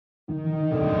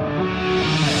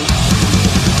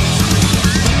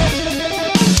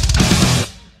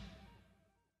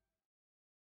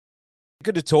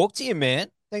Good to talk to you, man.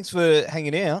 Thanks for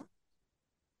hanging out.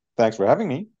 Thanks for having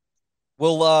me.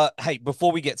 Well, hey,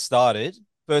 before we get started,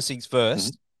 first things Mhm.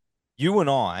 first, you and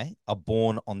I are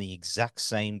born on the exact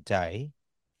same day,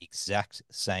 exact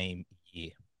same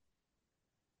year.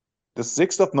 The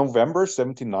 6th of November,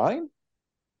 79?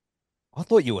 I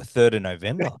thought you were 3rd of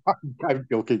November. I'm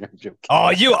joking, I'm joking. Oh,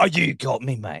 you got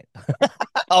me, mate.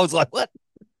 I was like, what?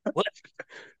 What?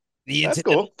 The That's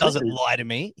internet cool. doesn't Tricky. lie to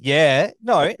me. Yeah,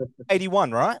 no,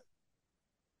 81, right?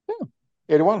 Yeah.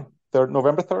 81, 3rd,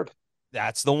 November 3rd.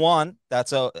 That's the one.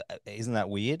 Isn't that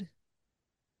weird?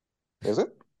 Is it?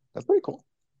 That's pretty cool.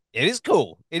 It is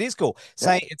cool. It is cool.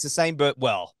 Yeah. It's the same, but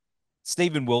well,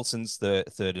 Stephen Wilson's the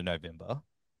 3rd of November,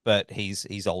 but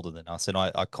he's older than us, and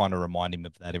I kind of remind him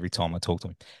of that every time I talk to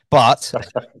him. But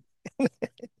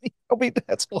probably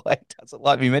that's why he doesn't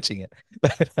like me mentioning it.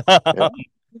 Yeah.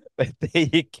 But there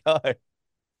you go.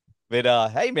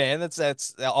 But hey man,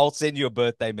 that's I'll send you a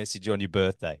birthday message on your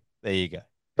birthday. There you go.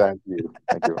 Thank you.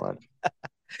 Thank you very much.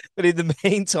 But in the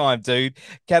meantime, dude,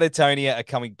 Catatonia are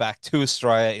coming back to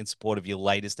Australia in support of your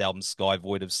latest album, Sky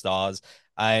Void of Stars.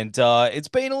 And it's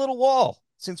been a little while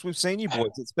since we've seen you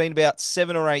boys. It's been about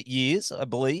 7 or 8 years, I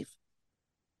believe.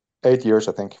 8 years,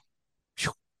 I think.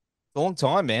 Phew, it's a long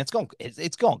time, man.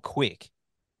 It's gone quick.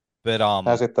 But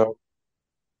Has it though?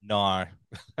 no.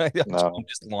 I'm No.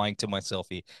 just lying to myself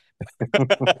here.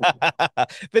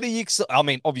 But I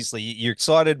mean, obviously you're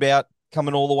excited about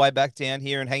coming all the way back down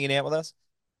here and hanging out with us?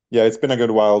 Yeah, it's been a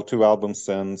good while, 2 albums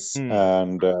since. Hmm.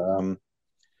 And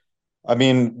I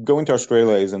mean, going to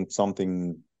Australia isn't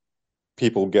something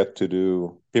people get to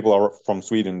do. People are from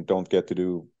Sweden don't get to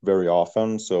do very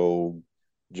often. So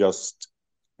just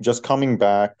just coming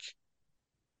back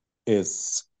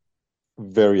is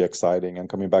very exciting. And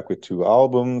coming back with 2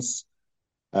 albums,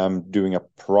 doing a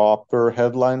proper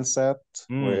headline set.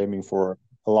 We're Hmm. aiming for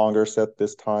a longer set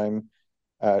this time.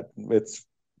 It's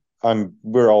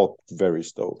we're all very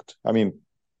stoked. I mean,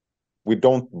 we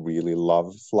don't really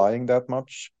love flying that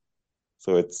much,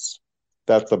 so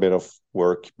that's a bit of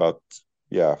work, but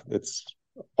yeah, it's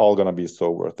all gonna be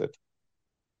so worth it.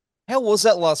 How was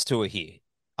that last tour here?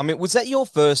 I mean, was that your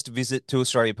first visit to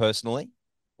Australia personally,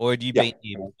 or had you Yeah, been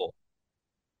here before?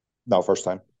 no, first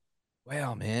time.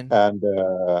 Wow, man. And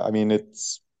I mean,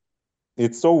 it's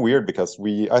so weird because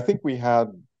I think we had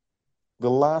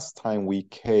the last time we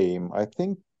came, I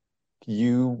think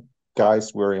you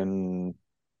guys were in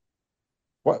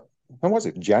what? When was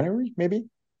it? January, maybe?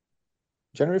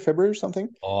 January, February, or something.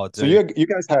 Oh, So dude.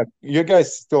 you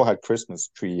guys still had Christmas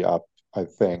tree up, I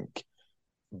think,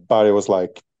 but it was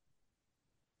like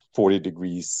 40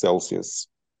 degrees Celsius.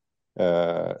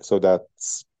 So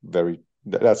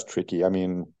that's tricky. I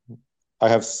mean, I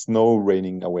have snow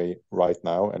raining away right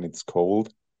now, and it's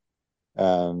cold.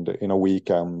 And in a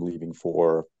week, I'm leaving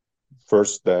for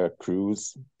first the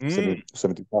cruise, Mm.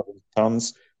 70,000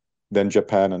 tons, then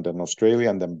Japan, and then Australia,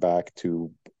 and then back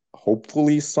to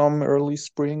hopefully some early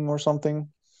spring or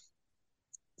something.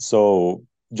 So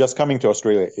just coming to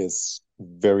Australia is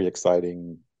very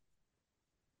exciting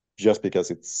just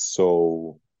because it's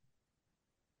so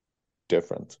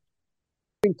different.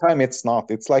 Same time, it's not.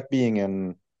 It's like being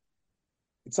in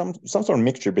it's some sort of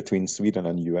mixture between Sweden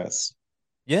and US,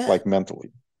 Yeah. like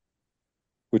mentally,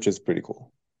 which is pretty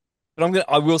cool. But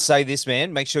I will say this,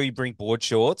 man. Make sure you bring board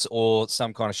shorts or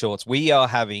some kind of shorts. We are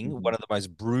having Mhm. one of the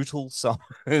most brutal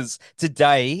summers.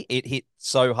 Today, it hit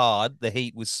so hard. The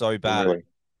heat was so bad Really?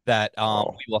 that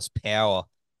Oh, we lost power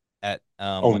at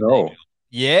oh my day no. job.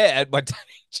 Yeah, at my day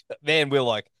job. Man, we're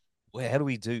like, well, how do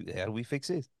we fix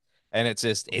this? And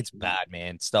it's bad,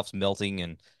 man. Stuff's melting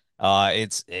and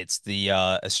it's the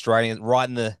Australian right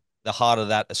in the heart of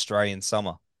that Australian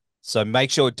summer. So make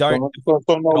sure don't put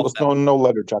on that. No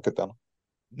leather jacket then.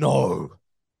 No,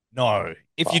 no.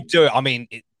 If you Wow. do, I mean,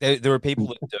 there are people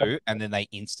that do, and then they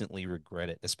instantly regret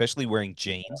it, especially wearing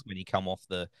jeans when you come off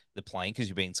the plane because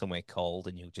you've been somewhere cold,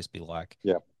 and you'll just be like,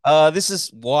 Yeah. this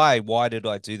is why. Why did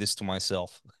I do this to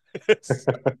myself?"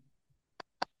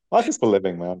 Life is for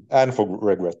living, man, and for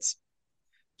regrets.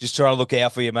 Just try to look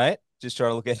out for you, mate. Just try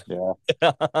to look Yeah,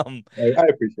 out. I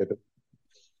appreciate it.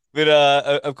 But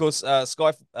of course,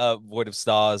 Sky Void of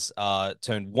Stars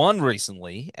turned one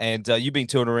recently, and you've been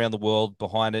touring around the world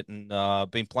behind it, and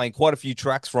been playing quite a few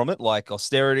tracks from it, like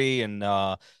Austerity and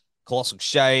Colossal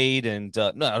Shade, and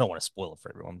no, I don't want to spoil it for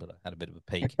everyone, but I had a bit of a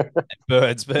peek at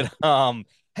Birds. But how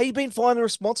you been finding the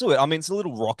response to it? I mean, it's a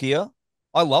little rockier.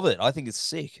 I love it. I think it's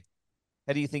sick.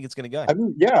 How do you think it's going to go? I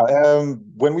mean, yeah.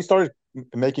 When we started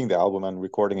making the album and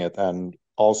recording it, and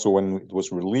also when it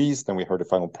was released and we heard the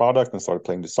final product and started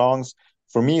playing the songs,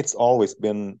 for me it's always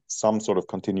been some sort of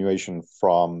continuation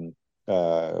from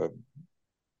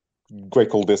Great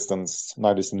Cold Distance,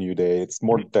 Night is a New Day. It's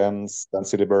more dense than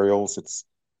City Burials. It's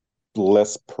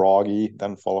less proggy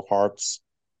than Fall of Hearts.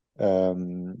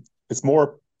 It's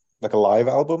more like a live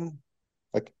album.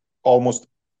 Like almost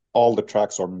all the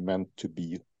tracks are meant to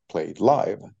be played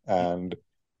live, and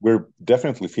we're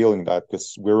definitely feeling that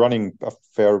because we're running a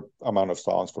fair amount of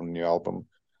songs from the new album,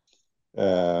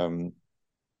 um,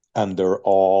 and they're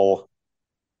all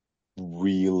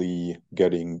really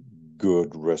getting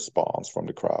good response from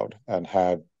the crowd and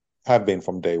have been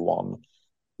from day one,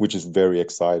 which is very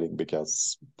exciting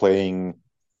because playing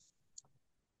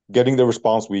getting the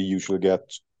response we usually get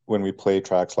when we play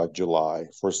tracks like July,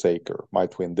 Forsaker, My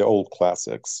Twin, the old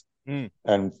classics, Mm.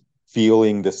 and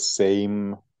feeling the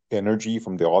same energy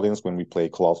from the audience when we play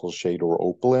Colossal Shade or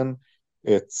Opalin,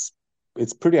 it's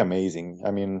it's pretty amazing.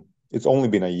 I mean, it's only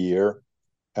been a year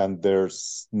and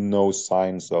there's no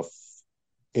signs of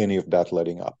any of that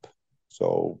letting up.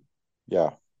 So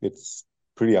yeah, it's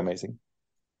pretty amazing.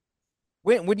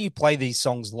 When you play these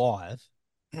songs live,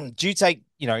 do you take,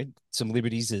 some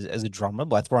liberties as a drummer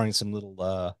by throwing some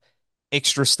little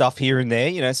extra stuff here and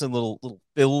there, some little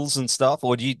fills and stuff,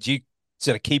 or do you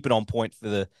sort of keep it on point for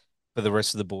the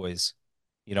rest of the boys,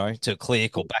 to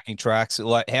click or backing tracks?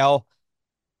 Like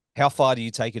how far do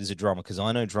you take it as a drummer? Because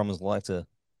I know drummers like to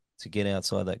get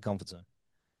outside that comfort zone.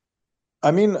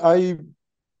 I mean, I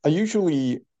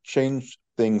usually change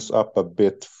things up a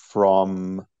bit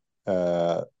from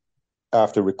uh,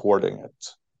 after recording it.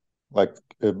 Like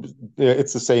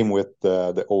it's the same with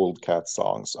the old Cat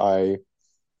songs. I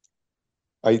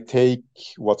take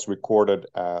what's recorded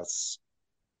as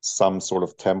some sort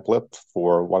of template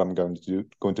for what I'm going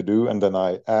to do, and then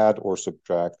I add or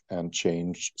subtract and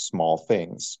change small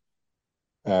things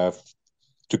uh,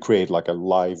 to create like a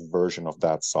live version of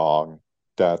that song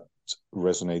that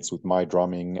resonates with my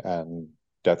drumming and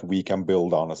that we can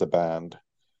build on as a band.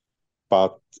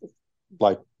 But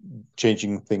like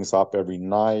changing things up every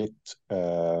night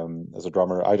as a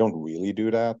drummer, I don't really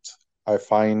do that. I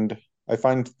find I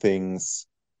find things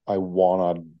I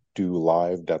wanna do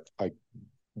live that I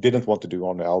didn't want to do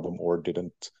on the album or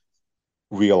didn't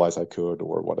realize I could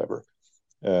or whatever.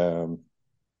 Um,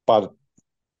 but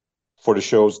for the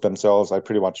shows themselves, I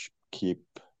pretty much keep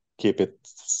it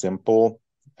simple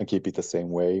and keep it the same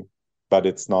way, but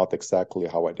it's not exactly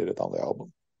how I did it on the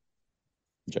album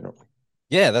generally.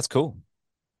 Yeah, that's cool.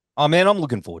 Oh man, I'm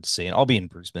looking forward to seeing. I'll be in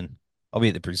Brisbane. I'll be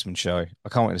at the Brisbane show. I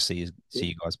can't wait to see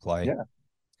you guys play. Yeah.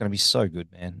 It's gonna be so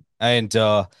good, man. And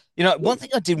one thing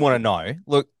I did want to know.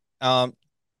 Look,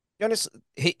 Jonas,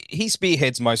 he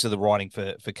spearheads most of the writing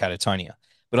for Catatonia,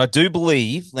 but I do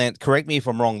believe, Lance, correct me if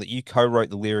I'm wrong, that you co-wrote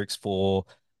the lyrics for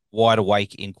 "Wide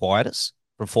Awake in Quietus"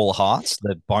 from Fall of Hearts,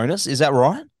 the bonus. Is that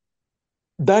right?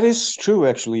 That is true,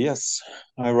 actually. Yes,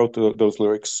 I wrote those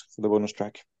lyrics for the bonus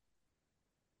track.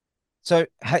 So,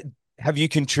 have you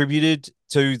contributed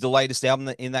to the latest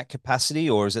album in that capacity,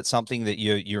 or is it something that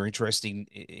you're interested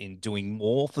in doing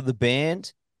more for the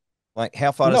band? Like,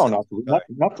 how far does No, that not go?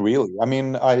 not really. I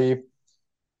mean,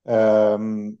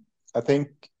 um, I think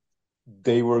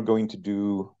they were going to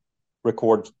do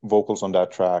record vocals on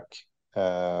that track,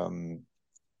 um,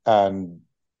 and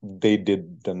they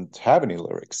didn't have any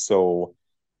lyrics. So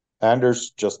Anders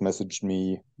just messaged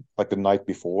me like the night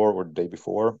before or the day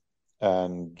before,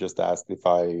 and just asked if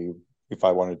I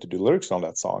wanted to do lyrics on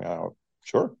that song. And I went,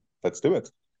 sure, let's do it.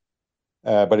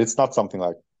 But it's not something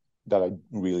like that I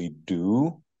really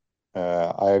do.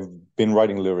 I've been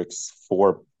writing lyrics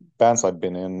for bands I've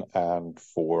been in and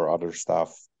for other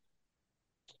stuff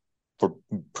for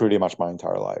pretty much my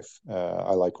entire life.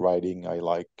 I like writing. I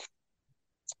like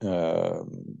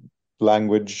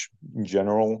language in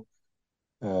general.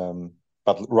 Um,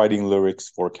 but writing lyrics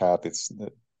for Cat,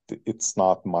 it's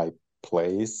not my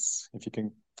place, if you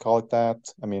can call it that.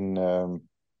 I mean,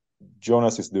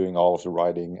 Jonas is doing all of the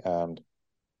writing, and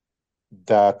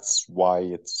that's why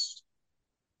it's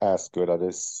as good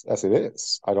as it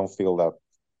is. I don't feel that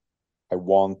I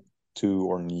want to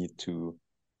or need to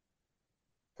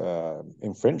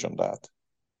infringe on that.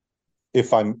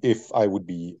 If I would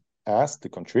be asked to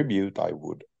contribute, I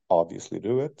would obviously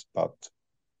do it, but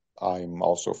I'm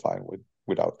also fine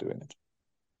without doing it.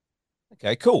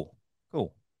 Okay, cool,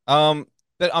 cool.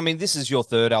 But I mean, this is your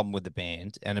third album with the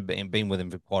band, and have been with them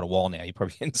for quite a while now. You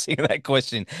probably can see that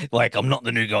question. Like, I'm not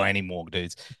the new guy anymore,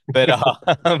 dudes. But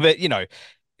but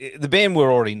the band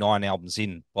were already 9 albums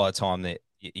in by the time that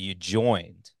you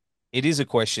joined. it is a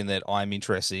question that I'm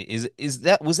interested in. Is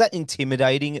that was that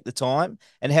intimidating at the time?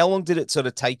 And how long did it sort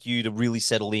of take you to really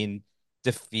settle in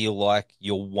to feel like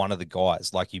you're one of the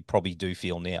guys, like you probably do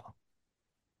feel now?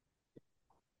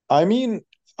 I mean,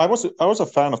 I was a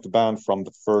fan of the band from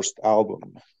the first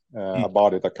album. Mm. I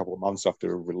bought it a couple of months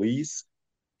after release.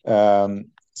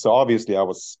 So obviously I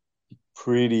was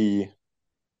pretty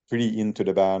pretty into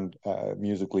the band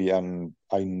musically, and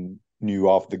I knew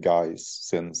of the guys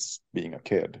since being a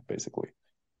kid, basically.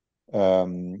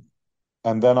 Um,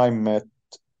 and then I met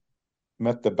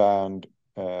the band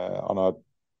on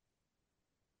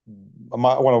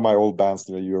one of my old bands,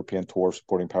 the European tour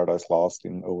supporting Paradise Lost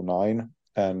in '09,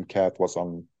 and Kat was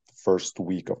on the first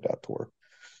week of that tour.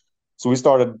 So we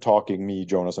started talking, me,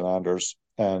 Jonas, and Anders,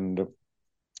 and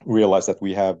realized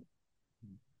that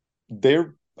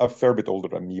they're a fair bit older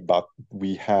than me, but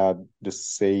we had the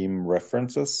same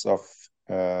references of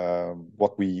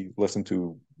what we listened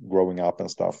to growing up and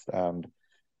stuff. And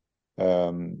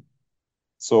um,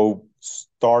 so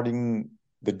starting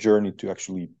the journey to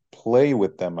actually play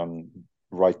with them and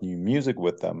write new music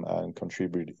with them and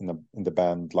contribute in the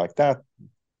band like that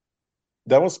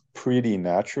was pretty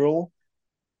natural,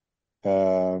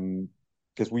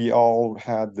 because we all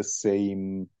had the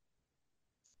same,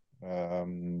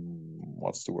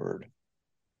 what's the word,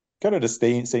 kind of the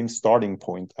same starting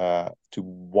point to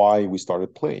why we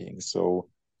started playing. So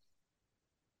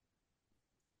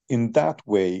in that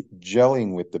way,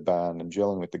 gelling with the band and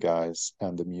gelling with the guys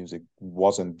and the music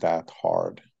wasn't that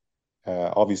hard.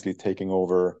 Obviously, taking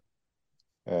over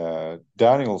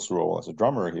Daniel's role as a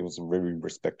drummer, he was a very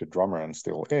respected drummer and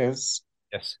still is.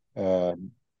 Yes. Uh,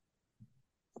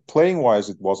 Playing wise,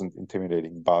 it wasn't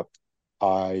intimidating, but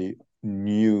I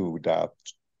knew that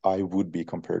I would be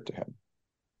compared to him,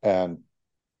 and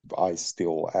I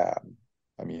still am.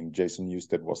 I mean, Jason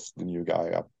Newsted was the new guy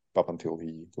up until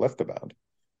he left the band.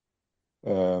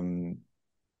 Um,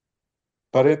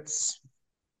 but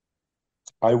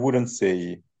I wouldn't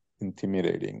say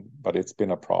intimidating, but it's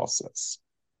been a process.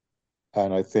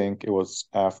 And I think it was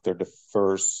after the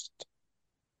first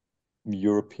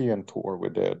European tour we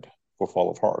did for Fall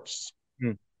of Hearts.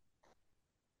 Mm.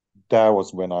 That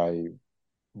was when I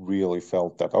really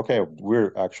felt that, okay,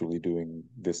 we're actually doing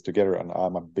this together and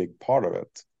I'm a big part of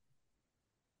it.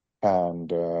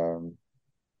 And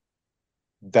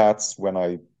that's when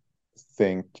I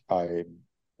think I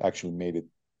actually made it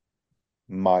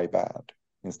my band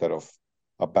instead of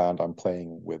a band I'm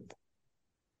playing with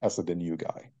as the new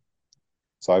guy.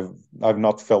 So I've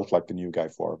not felt like the new guy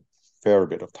for a fair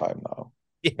bit of time now,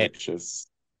 Yeah. which is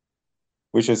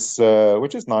which is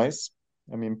nice.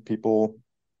 I mean, people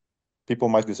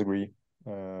might disagree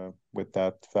with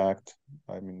that fact.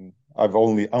 I mean, I've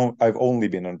only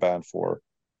been in a band for,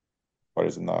 what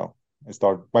is it now? I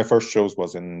started my first shows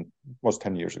was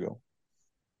 10 years ago.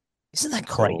 Isn't that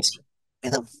So crazy?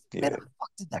 Where the yeah.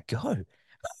 fuck did that go?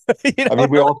 You I know? mean,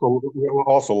 we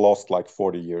also lost like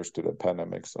 40 years to the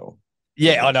pandemic, so who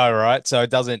Yeah, I knows? know, right? So it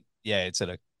doesn't, yeah, it sort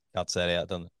of cuts that out,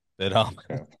 doesn't it? But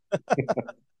Yeah.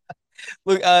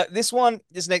 look,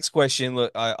 this next question,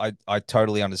 look, I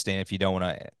totally understand if you don't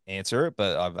want to answer it,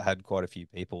 but I've had quite a few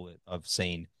people that I've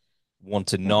seen want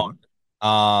to know.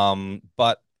 Mhm.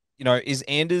 But is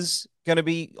Anders going to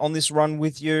be on this run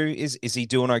with you? Is he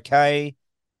doing okay?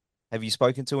 Have you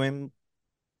spoken to him?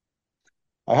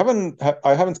 I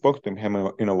haven't spoken to him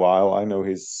in a while. I know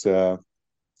he's at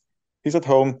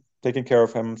home taking care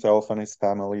of himself and his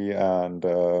family,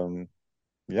 and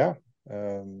yeah,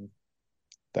 um,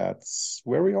 that's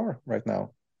where we are right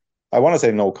now. I want to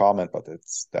say no comment, but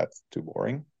that's too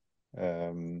boring.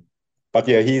 Um, but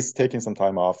yeah, he's taking some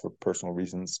time off for personal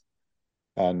reasons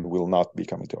and will not be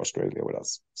coming to Australia with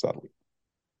us, sadly.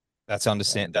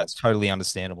 And That's totally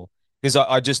understandable. Because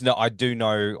I just know I do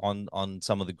know on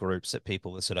some of the groups that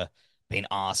people have sort of been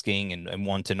asking and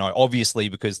want to know, obviously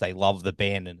because they love the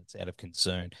band and it's out of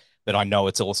concern. But I know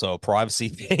it's also a privacy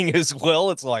thing as well.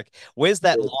 It's like, where's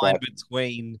that line exactly.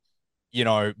 between,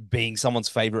 being someone's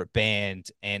favorite band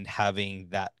and having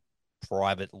that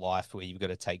private life where you've got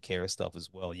to take care of stuff as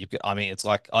well? I mean, it's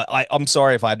like I'm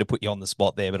sorry if I had to put you on the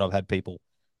spot there, but I've had people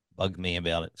bug me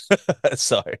about it.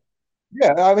 So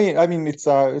Yeah, I mean,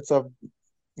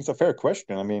 it's a fair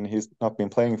question. I mean, he's not been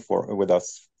playing for with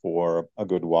us for a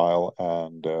good while,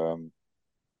 and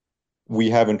we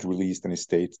haven't released any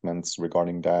statements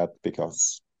regarding that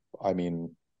because, I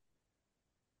mean,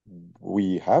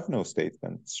 we have no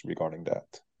statements regarding that.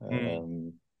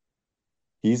 mm,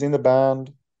 He's in the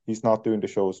band. He's not doing the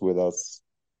shows with us,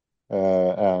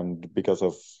 and because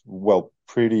of, well,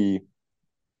 pretty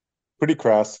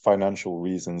crass financial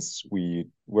reasons, we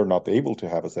were not able to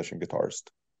have a session guitarist.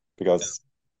 because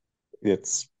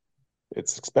it's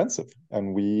it's expensive,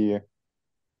 and we're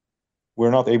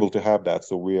not able to have that.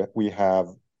 So we have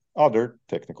other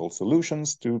technical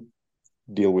solutions to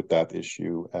deal with that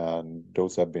issue, and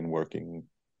those have been working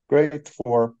great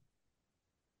for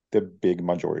the big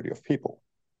majority of people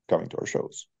coming to our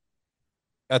shows.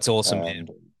 That's awesome, man. And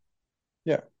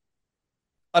yeah,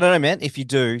 I don't know, man. If you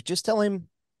do, just tell him,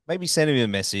 maybe send him a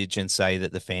message and say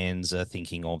that the fans are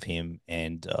thinking of him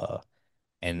and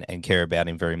care about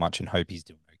him very much and hope he's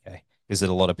doing okay. Because that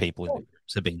a lot of people in the oh,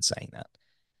 groups have been saying that.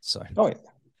 So, oh yeah,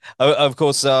 of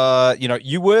course,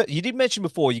 you did mention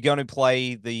before you're going to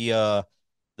play the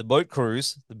boat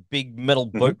cruise, the big metal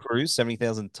mm-hmm. boat cruise,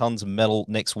 70,000 tons of metal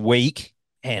next week.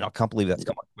 Man, I can't believe that's Yeah.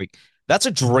 coming up quick. That's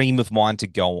a dream of mine to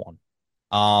go on.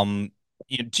 Um,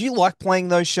 do you like playing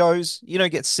those shows? You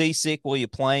don't get seasick while you're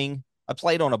playing. I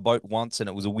played on a boat once and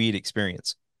it was a weird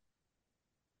experience.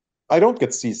 I don't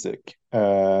get seasick,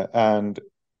 and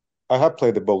I have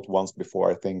played the boat once before.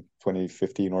 I think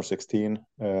 2015 or 16.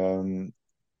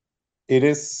 It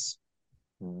is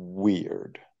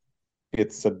weird.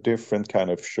 It's a different kind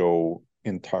of show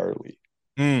entirely.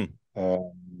 Mm,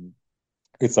 Um,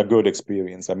 it's a good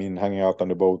experience. I mean, hanging out on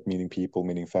the boat, meeting people,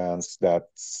 meeting fans.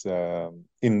 That's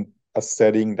in a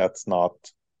setting that's not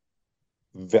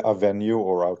a venue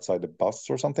or outside the bus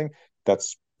or something.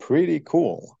 That's pretty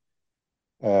cool.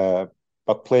 Uh,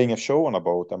 but playing a show on a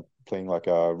boat, I'm playing like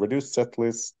a reduced set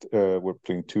list. We're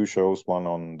playing two shows, one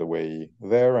on the way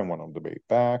there and one on the way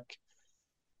back.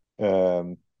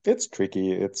 It's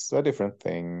tricky. It's a different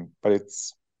thing, but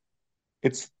it's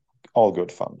all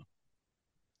good fun.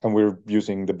 And we're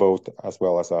using the boat as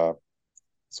well as a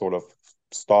sort of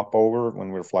stopover when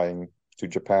we're flying to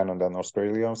Japan and then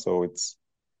Australia. So it's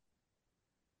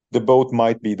the boat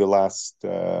might be the last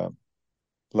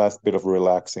bit of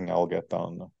relaxing I'll get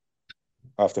done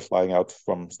after flying out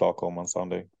from Stockholm on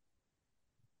Sunday.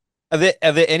 are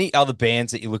there any other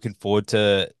bands that you're looking forward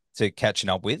to catching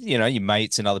up with? You know, your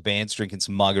mates and other bands drinking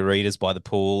some margaritas by the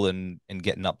pool and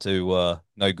getting up to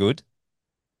no good.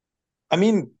 I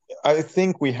mean, I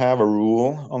think we have a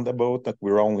rule on the boat that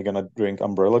we're only gonna drink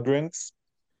umbrella drinks.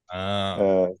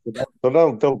 Ah,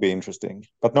 That'll be interesting.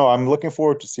 But no, I'm looking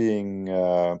forward to seeing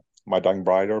My Dying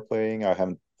Bride are playing.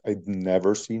 I've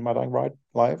never seen My Dying Bride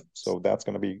live, so that's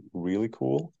gonna be really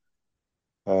cool.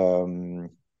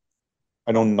 Um,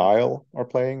 I know Nile are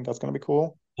playing. That's gonna be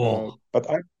cool. oh, But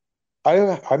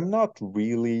I'm not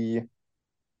really.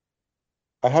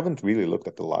 I haven't really looked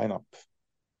at the lineup.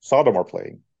 Sodom are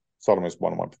playing. Sodom is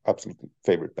one of my absolute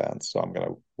favorite bands, so I'm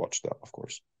gonna watch them, of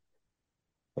course.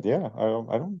 But yeah,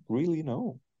 I don't really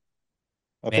know.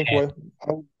 I think man.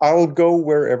 I'll go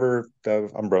wherever the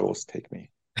umbrellas take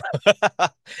me.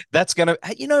 That's gonna,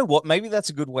 hey, you know what? Maybe that's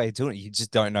a good way of doing it. You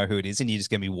just don't know who it is, and you're just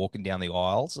gonna be walking down the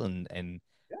aisles, and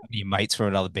your mates from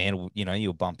another band,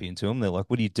 you'll bump into them. They're like,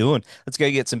 "What are you doing? Let's go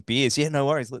get some beers." Yeah, no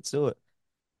worries, let's do it.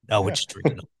 No, we're Yeah. just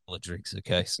drinking all the drinks.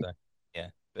 Okay, so yeah,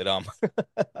 but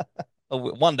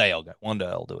one day I'll go. One day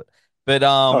I'll do it. But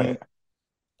Oh yeah.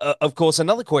 of course,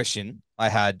 another question I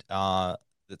had that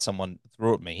someone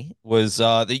threw at me was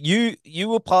that you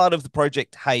were part of the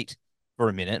Project Hate for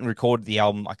a minute and recorded the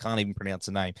album. I can't even pronounce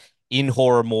the name. In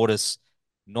Horror Mortis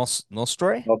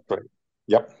Nostre. Not great.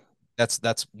 Yep.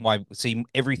 That's my see.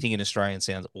 Everything in Australian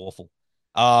sounds awful.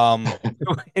 Um,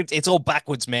 it's all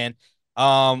backwards, man.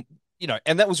 Um,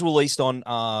 and that was released on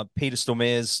Peter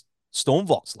Stormare's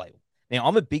Stormvox label. Now,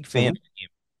 I'm a big fan of Mhm. him.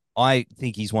 I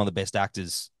think he's one of the best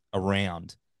actors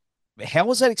around. How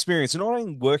was that experience? Not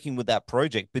only working with that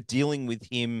project, but dealing with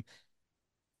him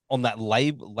on that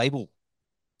label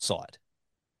side.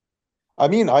 I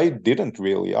mean, I didn't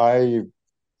really.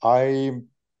 I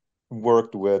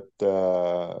worked with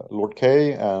Lord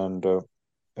K and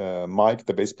Mike,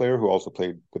 the bass player, who also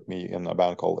played with me in a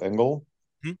band called Engel.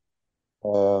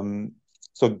 Hmm?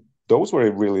 So those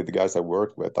were really the guys I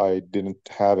worked with. I didn't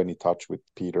have any touch with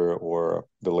Peter or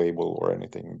the label or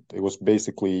anything. It was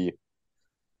basically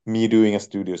me doing a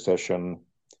studio session,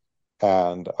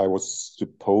 and I was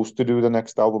supposed to do the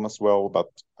next album as well, but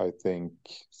I think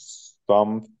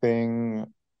something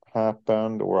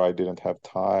happened, or I didn't have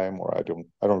time, or I don't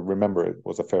remember. It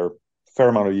was a fair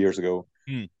amount of years ago.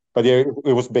 Hmm. But yeah,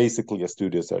 it was basically a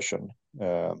studio session.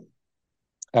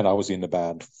 And I was in the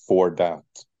band for that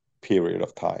period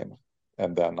of time,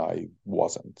 and then I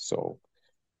wasn't. So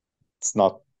it's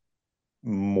not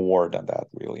more than that,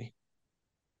 really.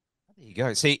 There you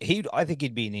go. See, I think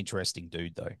he'd be an interesting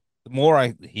dude, though. The more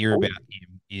I hear Oh, about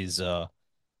him, is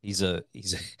he's a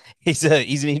he's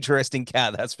an interesting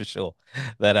cat, that's for sure.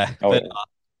 That oh but yeah.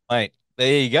 mate,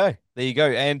 there you go, there you go.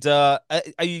 And are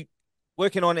you?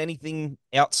 working on anything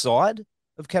outside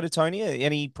of Catatonia?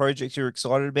 Any projects you're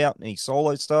excited about? Any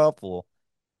solo stuff or?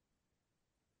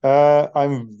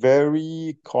 I'm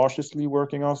very cautiously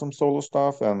working on some solo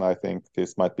stuff, and I think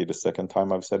this might be the second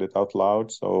time I've said it out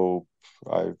loud. So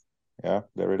I, yeah,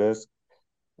 there it is.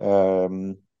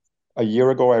 Um, a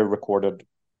year ago, I recorded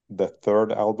the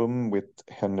third album with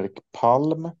Henrik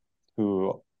Palm,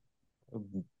 who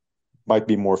might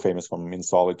be more famous from In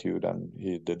Solitude, and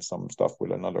he did some stuff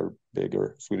with another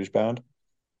bigger Swedish band.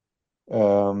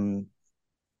 Um,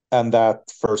 and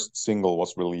that first single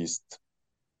was released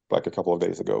like a couple of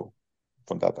days ago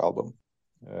from that album.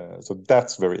 So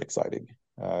that's very exciting.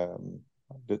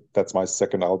 That's my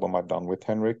second album I've done with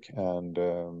Henrik, and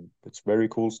it's very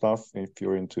cool stuff. If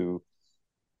you're into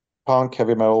punk,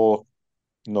 heavy metal,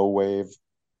 no wave,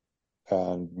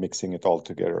 and mixing it all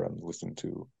together and listening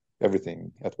to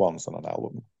everything at once on an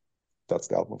album, that's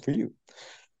the album for you.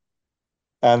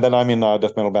 And then I'm in a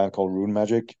death metal band called Rune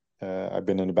Magic. I've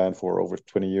been in the band for over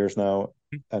 20 years now,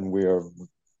 and we're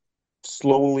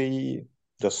slowly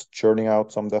just churning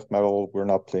out some death metal. We're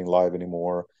not playing live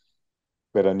anymore.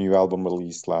 We had a new album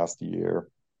released last year,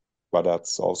 but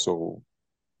that's also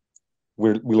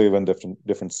we live in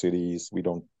different cities. We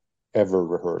don't ever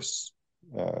rehearse,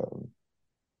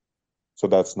 so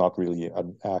that's not really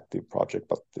an active project,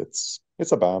 but it's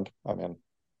a band. I mean,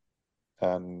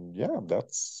 and yeah,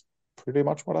 that's pretty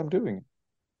much what I'm doing.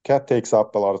 Cat takes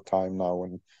up a lot of time now,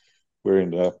 and we're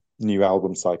in the new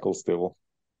album cycle still.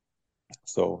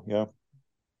 So yeah.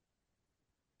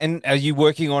 And are you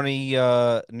working on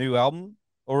a new album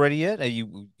already yet? Are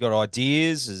you got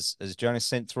ideas? Has Jonas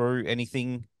sent through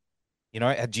anything? You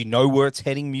know, do you know where it's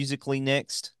heading musically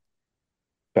next?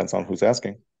 Depends on who's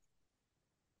asking.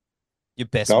 Your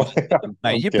best No, mate,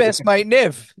 mate. I'm Your kidding. best mate,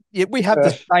 Nev. Yeah, we have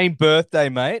the same birthday,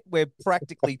 mate. We're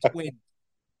practically twins.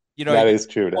 You know, That you is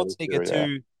true. That is Ortega true. Yeah.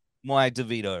 to my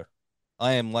DeVito.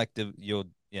 I am like your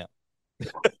yeah.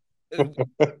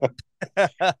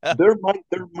 There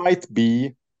might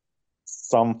be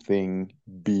something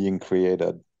being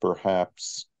created,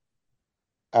 perhaps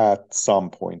at some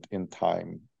point in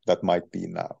time that might be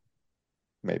now,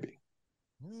 maybe.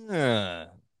 Yeah.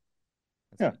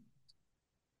 Yeah.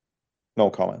 No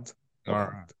comment. All No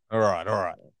right, comment. all right, all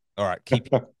right, all right. Keep.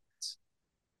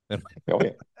 Oh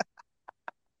yeah.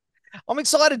 I'm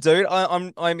excited, dude.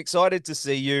 I'm excited to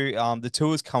see you. The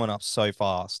tour's coming up so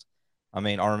fast. I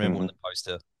mean, I remember when Hmm. the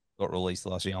poster got released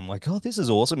last year. I'm like, oh, this is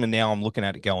awesome. And now I'm looking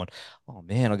at it going, oh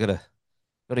man, I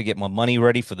gotta get my money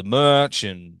ready for the merch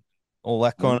and all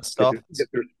that kind of Get stuff. your get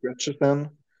your stretches in.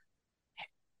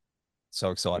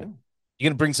 So excited. Yeah. You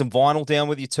gonna bring some vinyl down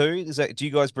with you too? Do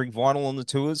you guys bring vinyl on the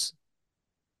tours?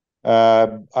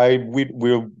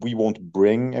 We won't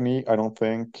bring any. I don't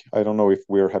think. I don't know if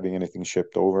we're having anything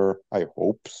shipped over. I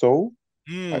hope so.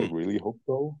 I Mm, really hope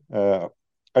so.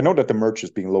 I know that the merch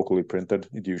is being locally printed.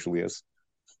 It usually is.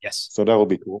 yes. So that will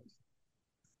be cool.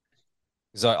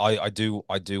 Because I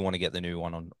do want to get the new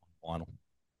one on vinyl.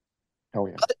 Oh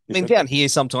yeah, I you mean, should. down here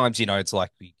sometimes, it's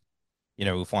like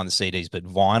we'll find the CDs, but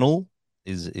vinyl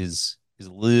is a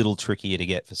little trickier to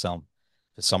get for some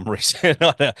reason. I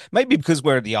don't know. Maybe because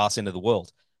we're at the arse end of the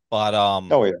world. But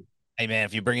Oh yeah, hey man,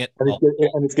 if you bring it,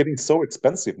 and it's getting so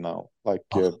expensive now. Like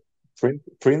oh,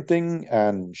 printing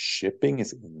and shipping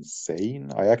is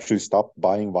insane. I actually stopped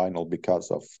buying vinyl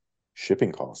because of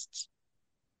shipping costs.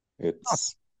 nuts,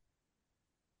 It's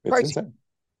it's crazy. insane.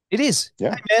 It is.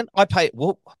 Yeah. Hey man, I paid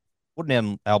what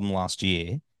an album last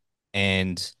year,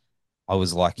 and I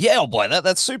was like, yeah, I'll buy that.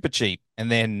 That's super cheap.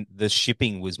 And then the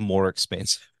shipping was more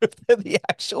expensive than the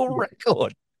actual Yeah.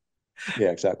 record.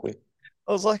 Yeah. Exactly.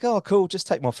 I was like, oh, cool. Just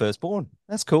take my firstborn.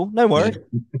 That's cool. No Yeah. worries.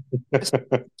 Just,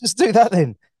 just do that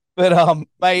then. But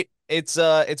mate, it's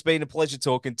been a pleasure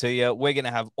talking to you. We're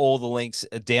gonna have all the links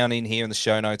down in here in the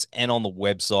show notes and on the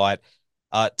website.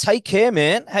 Take care,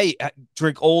 man. Hey,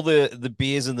 drink all the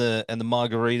beers and the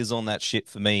margaritas on that shit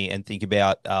for me, and think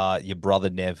about your brother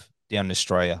Nev down in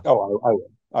Australia. Oh, I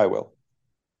will. I will.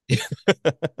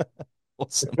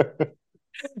 Awesome.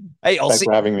 Hey, I'll Thanks see.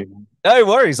 for having me. No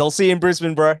worries. I'll see you in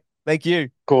Brisbane, bro. Thank you.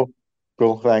 Cool.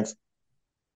 Cool. Thanks.